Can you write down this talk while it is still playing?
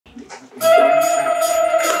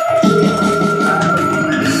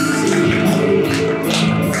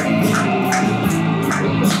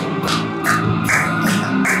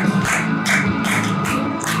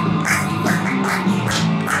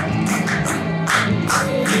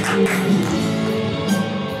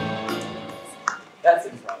That's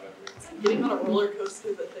improv. It's like getting on a roller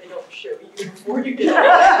coaster that they don't show you before you get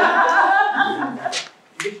on.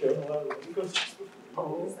 You get shown a lot of roller coasters before.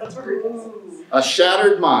 Oh, that's where it is. A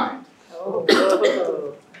shattered mind. Oh.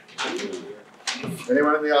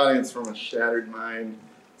 Anyone in the audience from a shattered mind?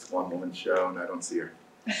 It's a one-woman show, and I don't see her.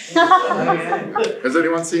 Has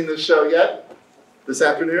anyone seen this show yet? This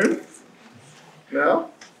afternoon? No?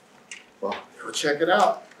 Well, go check it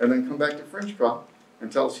out, and then come back to Fringeprov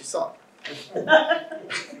and tell us you saw it.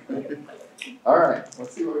 All right,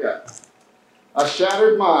 let's see what we got. A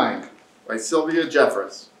Shattered Mind by Sylvia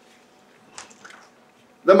Jeffress.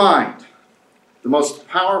 The mind, the most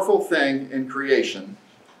powerful thing in creation,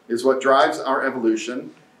 is what drives our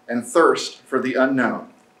evolution and thirst for the unknown.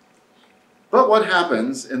 But what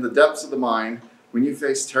happens in the depths of the mind when you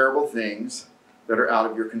face terrible things that are out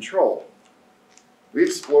of your control? We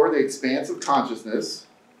explore the expanse of consciousness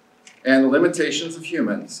and the limitations of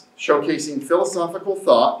humans, showcasing philosophical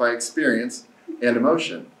thought by experience and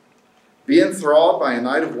emotion. Be enthralled by a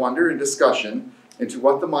night of wonder and discussion into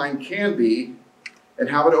what the mind can be and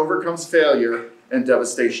how it overcomes failure and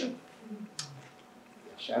devastation.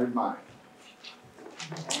 Shattered Mind.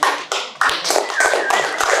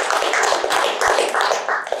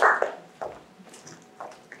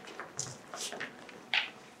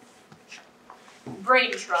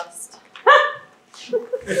 Brain trust. Join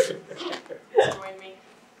me.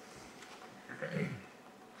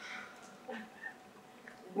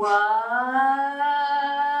 What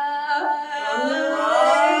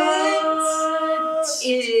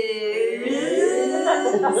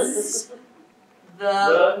is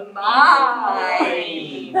the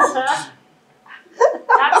mind?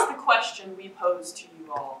 That's the question we pose to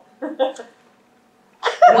you all. What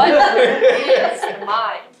is the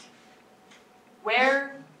mind?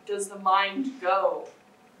 Where does the mind go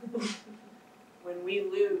when we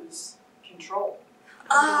lose control?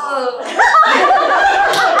 Oh.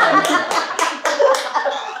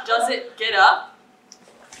 Does it get up?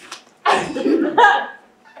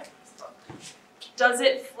 Does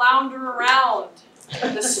it flounder around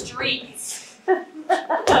the streets,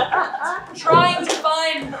 trying to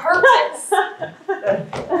find purpose?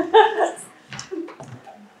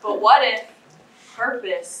 But what if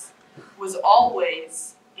purpose was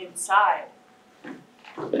always inside?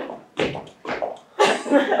 What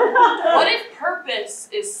if purpose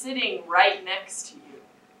is sitting right next to you?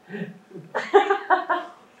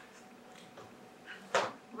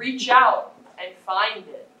 Reach out and find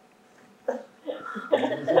it.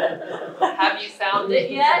 Have you found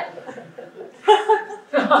it yet?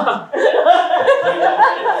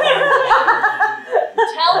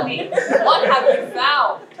 Tell me, what have you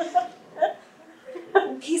found?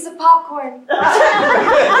 Piece of popcorn.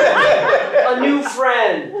 A new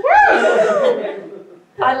friend.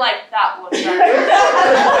 I like that one better.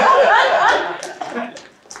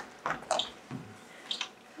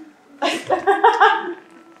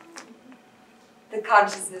 The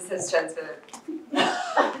consciousness has transmitted.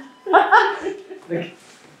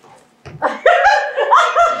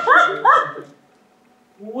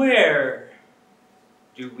 Where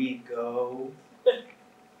do we go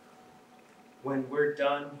when we're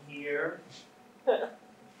done here?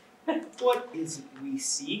 What is it we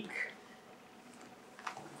seek?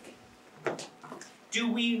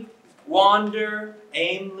 Do we wander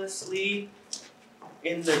aimlessly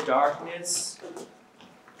in the darkness?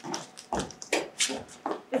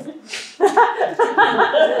 Are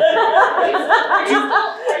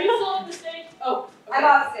you still on the stage? Oh, okay. I'm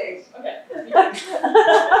off stage. Okay. We're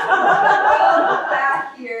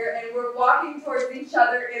back here and we're walking towards each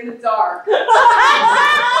other in the dark. Is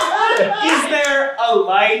there a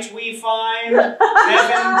light we find? Heaven,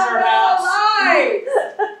 perhaps? Light!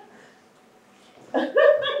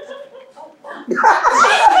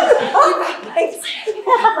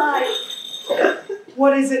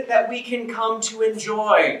 What is it that we can come to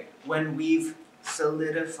enjoy when we've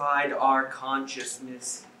solidified our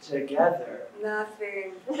consciousness together?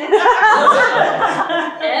 Nothing.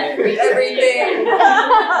 Everything.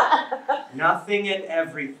 Nothing and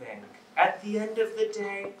everything. At the end of the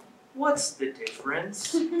day, what's the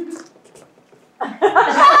difference?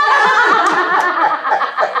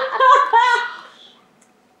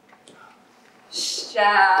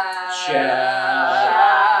 Shattered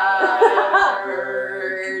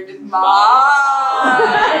mind.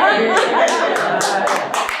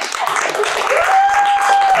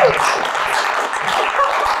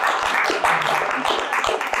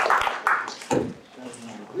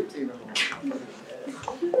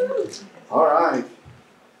 All right.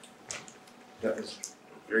 That was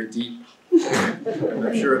very deep. deep. And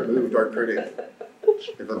I'm sure it moved our critic.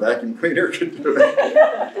 If a vacuum cleaner could do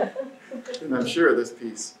it. And I'm sure this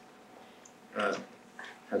piece had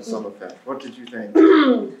some effect. What did you think?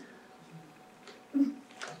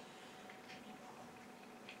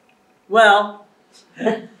 Well,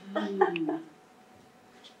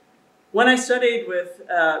 when I studied with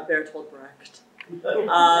Bertolt Brecht,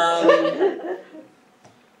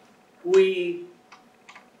 we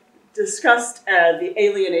discussed the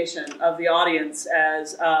alienation of the audience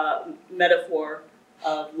as a metaphor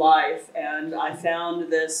of life, and I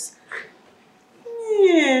found this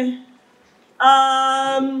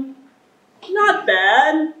not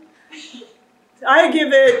bad. I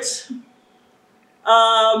give it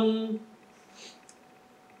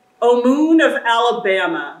O Moon of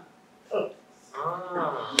Alabama.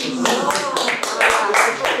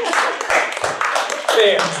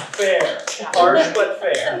 Fair. Harsh but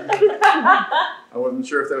fair. I wasn't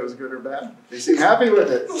sure if that was good or bad. They seem happy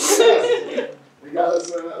with it. Yes. We got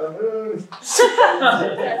us a moon.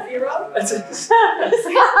 Zero? That's Shouldn't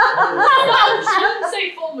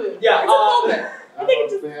say full moon. Yeah. It's a full moon.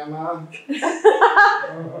 Alabama.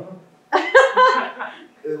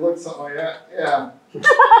 It looks something like that. Yeah.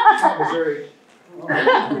 Not Missouri.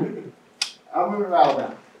 I'm moving to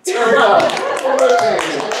Alabama. There we go.